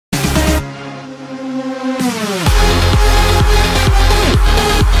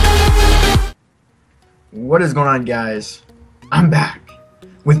What is going on, guys? I'm back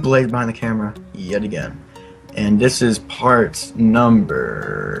with Blaze behind the camera yet again, and this is part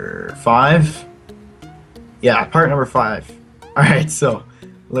number 5. Yeah, part number 5. All right, so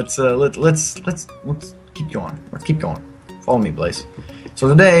let's keep going. Let's keep going. Follow me, Blaze. So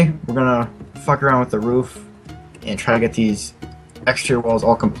today we're gonna fuck around with the roof and try to get these exterior walls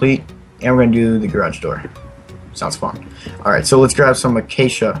all complete, and we're gonna do the garage door. Sounds fun. All right, so let's grab some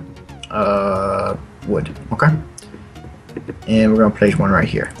acacia wood, okay? And we're gonna place one right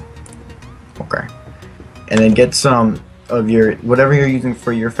here, okay? And then get some of your whatever you're using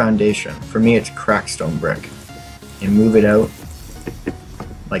for your foundation. For me, it's cracked stone brick, and move it out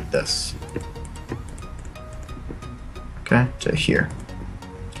like this, okay, to here.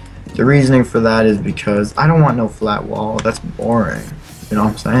 The reasoning for that is because I don't want no flat wall. That's boring. You know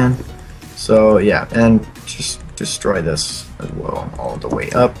what I'm saying? So yeah, and just destroy this as well all the way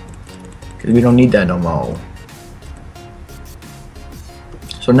up, because we don't need that no more.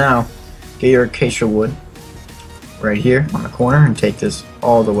 So now get your acacia wood right here on the corner and take this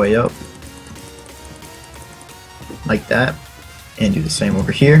all the way up like that, and do the same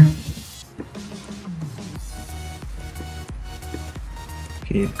over here.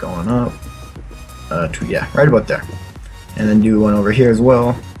 Keep going up to, yeah, right about there, and then do one over here as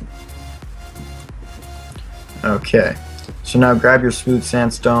well. Okay, so now grab your smooth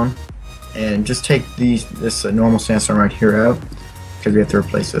sandstone and just take this normal sandstone right here out, because we have to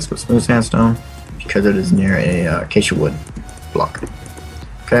replace this with smooth sandstone because it is near a acacia wood block.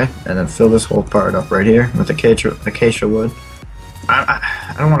 Okay, and then fill this whole part up right here with acacia wood.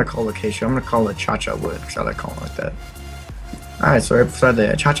 I don't want to call it acacia, I'm going to call it cha-cha wood because I like calling it like that. Alright, so right beside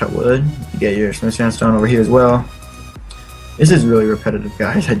the cha-cha wood, you get your smooth sandstone over here as well. This is really repetitive,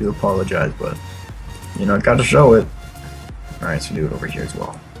 guys, I do apologize, but you know, got to show it. Alright, so do it over here as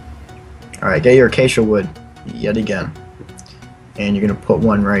well. Alright, get your acacia wood yet again. And you're going to put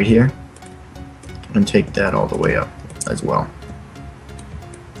one right here. And take that all the way up as well.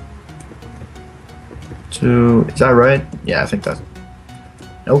 Is that right? Yeah, I think that's...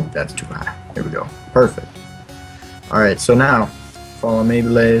 Nope, that's too high. There we go. Perfect. Alright, so now, follow me,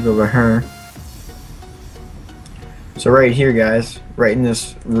 Blaze, over here. So right here, guys, right in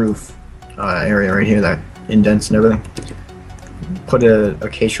this roof area right here that indents and everything, put a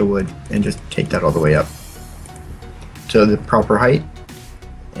acacia wood and just take that all the way up to the proper height,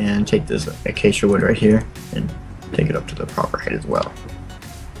 and take this acacia wood right here and take it up to the proper height as well.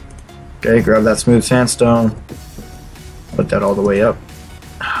 Okay, grab that smooth sandstone, put that all the way up,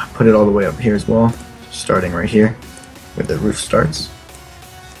 put it all the way up here as well, starting right here where the roof starts,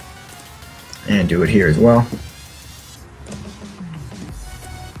 and do it here as well.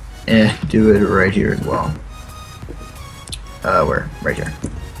 And do it right here as well. Where? Right here.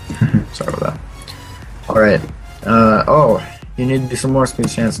 Sorry about that. Alright. Oh, you need to do some more smooth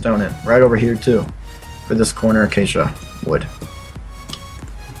sandstone in. Right over here too. For this corner acacia wood.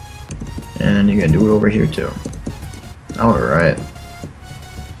 And you're gonna do it over here too. Alright.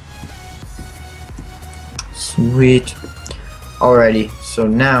 Sweet. Alrighty, so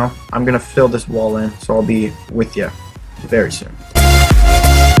now I'm gonna fill this wall in, so I'll be with you very soon.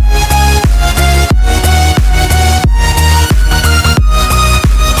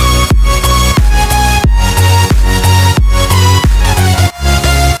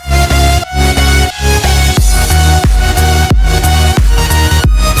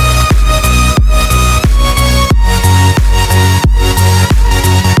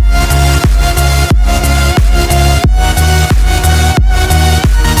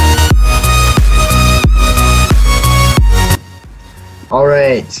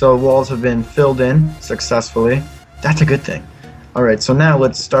 Alright, so walls have been filled in successfully. That's a good thing. Alright, so now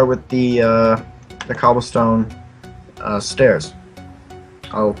let's start with the cobblestone stairs.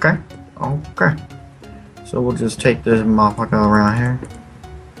 Okay, okay. So we'll just take this motherfucker around here.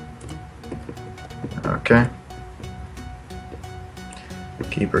 Okay.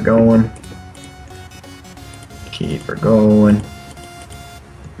 Keep her going. Keep her going.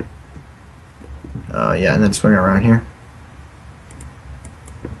 Yeah, and then swing it around here.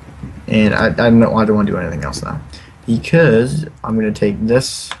 And I don't want to do anything else now, because I'm going to take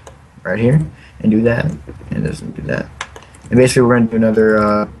this right here and do that, and this and do that. And basically we're going to do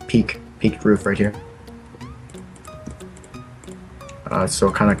another peaked roof right here. So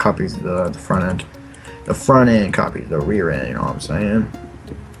it kind of copies the front end. The front end copies the rear end, you know what I'm saying?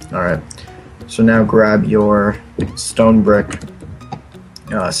 Alright, so now grab your stone brick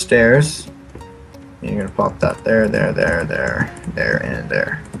stairs. And you're going to pop that there, and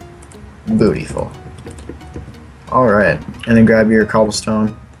there. Beautiful. Alright, and then grab your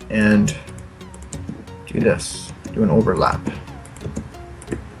cobblestone and do this. Do an overlap.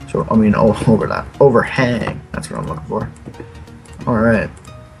 So overhang. That's what I'm looking for. All right.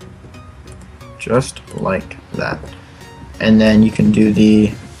 Just like that. And then you can do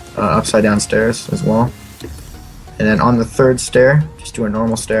the upside down stairs as well. And then on the third stair, just do a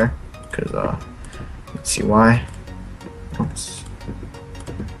normal stair, because let's see why. Oops.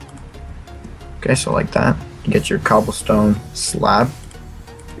 Okay, so like that. You get your cobblestone slab.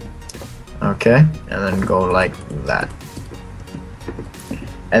 Okay, and then go like that.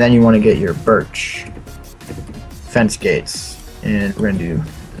 And then you want to get your birch fence gates, and we're gonna do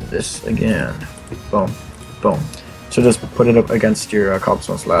this again. Boom, boom. So just put it up against your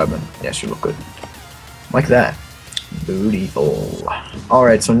cobblestone slab, and yeah, it should look good. Like that. Beautiful.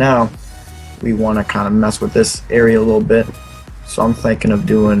 Alright, so now we want to kind of mess with this area a little bit. So I'm thinking of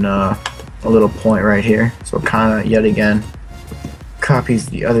doing a little point right here. So kind of, yet again, copies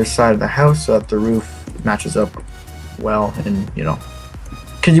the other side of the house so that the roof matches up well, and, you know,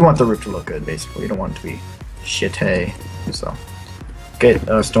 because you want the roof to look good, basically. You don't want it to be shitty. So get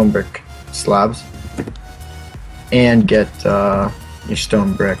stone brick slabs, and get your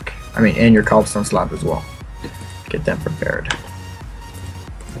stone brick, and your cobblestone slab as well. Get them prepared.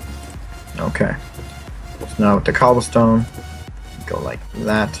 Okay. So now with the cobblestone, go like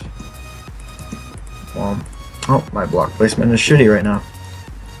that. Well, oh, my block placement is shitty right now.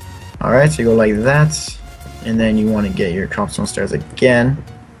 Alright, so you go like that, and then you want to get your cobblestone stairs again,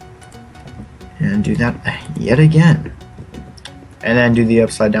 and do that yet again. And then do the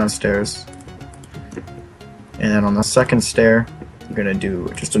upside down stairs. And then on the second stair, you're gonna do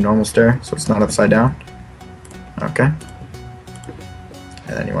just a normal stair, so it's not upside down. Okay.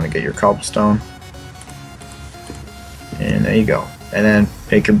 And then you want to get your cobblestone. And there you go. And then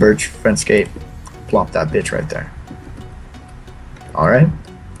take your birch fence gate, plop that bitch right there. Alright.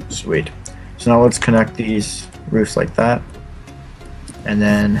 Sweet. So now let's connect these roofs like that. And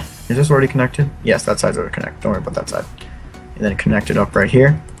then, is this already connected? Yes, that side's already connected. Don't worry about that side. And then connect it up right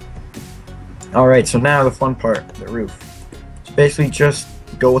here. Alright, so now the fun part, the roof. So basically just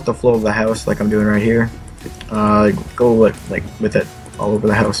go with the flow of the house like I'm doing right here. Go with it all over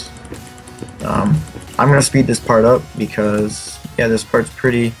the house. I'm gonna speed this part up because yeah, this part's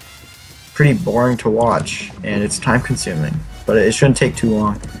pretty boring to watch and it's time consuming, but it shouldn't take too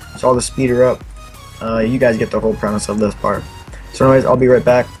long. So I'll just speed her up. You guys get the whole premise of this part. So anyways, I'll be right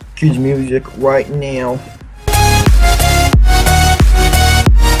back. Cue the music right now.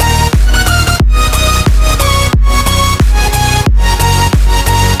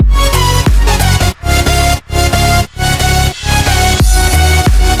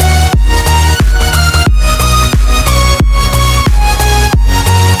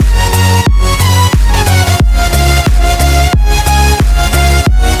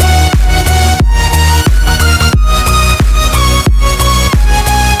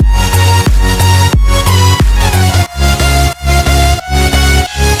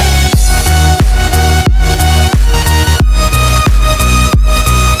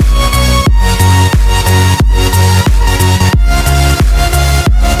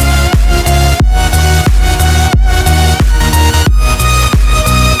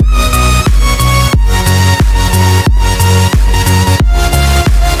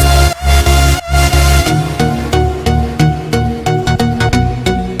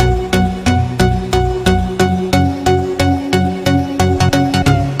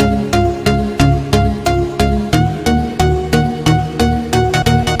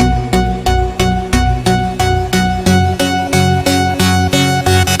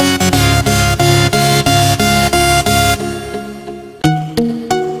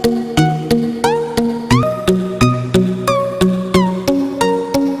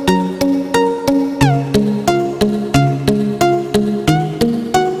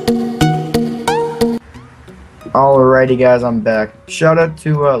 Alrighty guys, I'm back. Shout out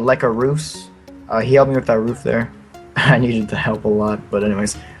to Leica Roofs. He helped me with that roof there. I needed the help a lot, but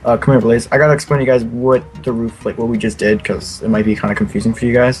anyways, come here Blaze. I gotta explain to you guys what the roof, what we just did, because it might be kind of confusing for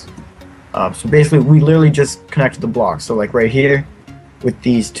you guys. So basically, we literally just connected the blocks. So like right here, with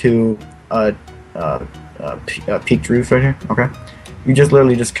these two peaked roofs right here, okay? You just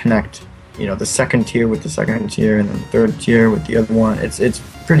literally just connect, you know, the second tier with the second tier, and then the third tier with the other one. It's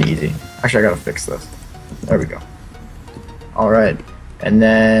pretty easy. Actually, I gotta fix this. There we go. Alright, and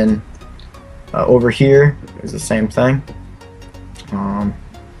then over here is the same thing. I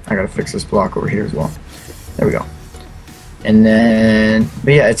gotta fix this block over here as well. There we go. And then,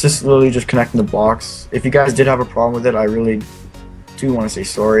 but yeah, it's just literally just connecting the blocks. If you guys did have a problem with it, I really do want to say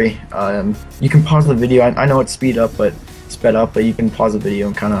sorry. You can pause the video. I know it's sped up, but you can pause the video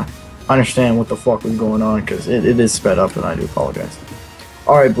and kind of understand what the fuck was going on, because it is sped up, and I do apologize.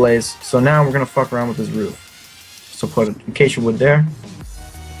 Alright, Blaze, so now we're gonna fuck around with this roof. So put an acacia wood there,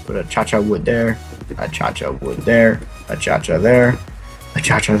 put a cha-cha wood there, a cha-cha wood there, a cha-cha there, a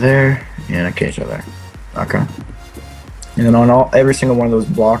cha-cha there, and acacia there. Okay. And then on every single one of those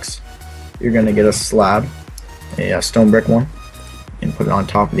blocks, you're gonna get a slab, a stone brick one, and put it on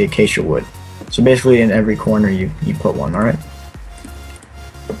top of the acacia wood. So basically in every corner you put one, alright?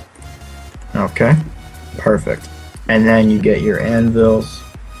 Okay, perfect. And then you get your anvils,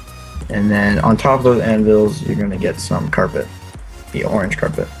 and then on top of those anvils you're gonna get some carpet, the orange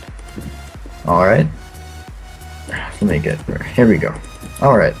carpet. Alright, let me get there. Here we go.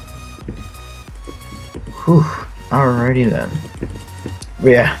 Alright. Whew. Alrighty then. But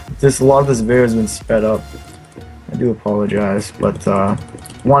yeah, a lot of this video has been sped up. I do apologize, but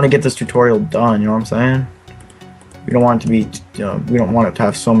want to get this tutorial done, you know what I'm saying? We don't want it to be, we don't want it to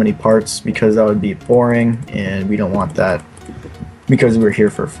have so many parts, because that would be boring, and we don't want that, because we're here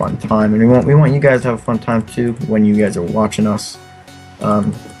for a fun time, and we want you guys to have a fun time too when you guys are watching us.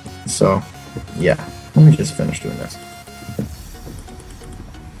 So yeah, let me just finish doing this.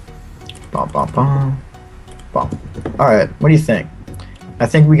 Bum, bum, bum. Bum. Alright, what do you think? I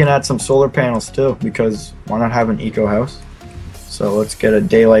think we can add some solar panels too, because why not have an eco house? So let's get a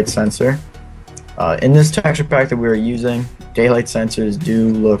daylight sensor. In this texture pack that we were using, daylight sensors do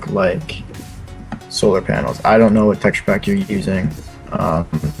look like solar panels. I don't know what texture pack you're using. Like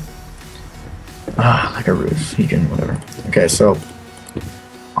a roof, you can, whatever. Okay, so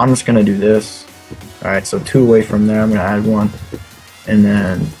I'm just gonna do this. Alright, so 2 away from there, I'm gonna add 1, and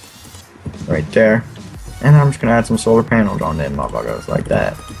then right there. And I'm just gonna add some solar panels on them motherfuckers, like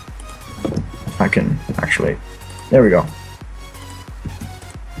that. I can actually, there we go.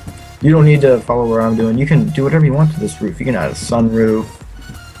 You don't need to follow what I'm doing. You can do whatever you want to this roof. You can add a sunroof,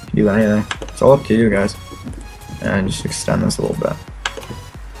 you can do anything. It's all up to you guys. And just extend this a little bit.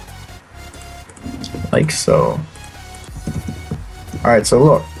 Like so. Alright, so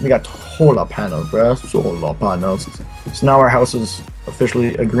look, we got solar panels, bro. Solar panels. So now our house is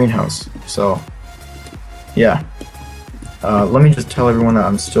officially a greenhouse. So yeah, let me just tell everyone that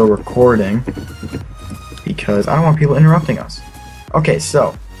I'm still recording, because I don't want people interrupting us. Okay,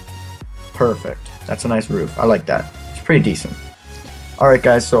 so perfect. That's a nice roof. I like that. It's pretty decent. Alright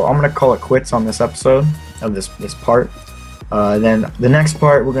guys, so I'm gonna call it quits on this episode of this part. Then the next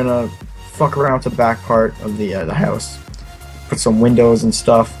part, we're gonna fuck around with the back part of the house, put some windows and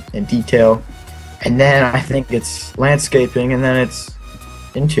stuff in detail, and then I think it's landscaping, and then it's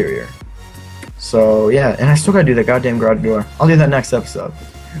interior. So yeah, and I still gotta do that goddamn garage door. I'll do that next episode.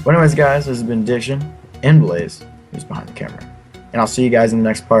 But anyways guys, this has been Diction and Blaze, who's behind the camera. And I'll see you guys in the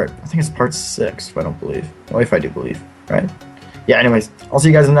next part. I think it's part 6, if I don't believe. Well, if I do believe, right? Yeah, anyways, I'll see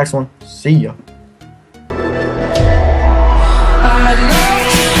you guys in the next one. See ya.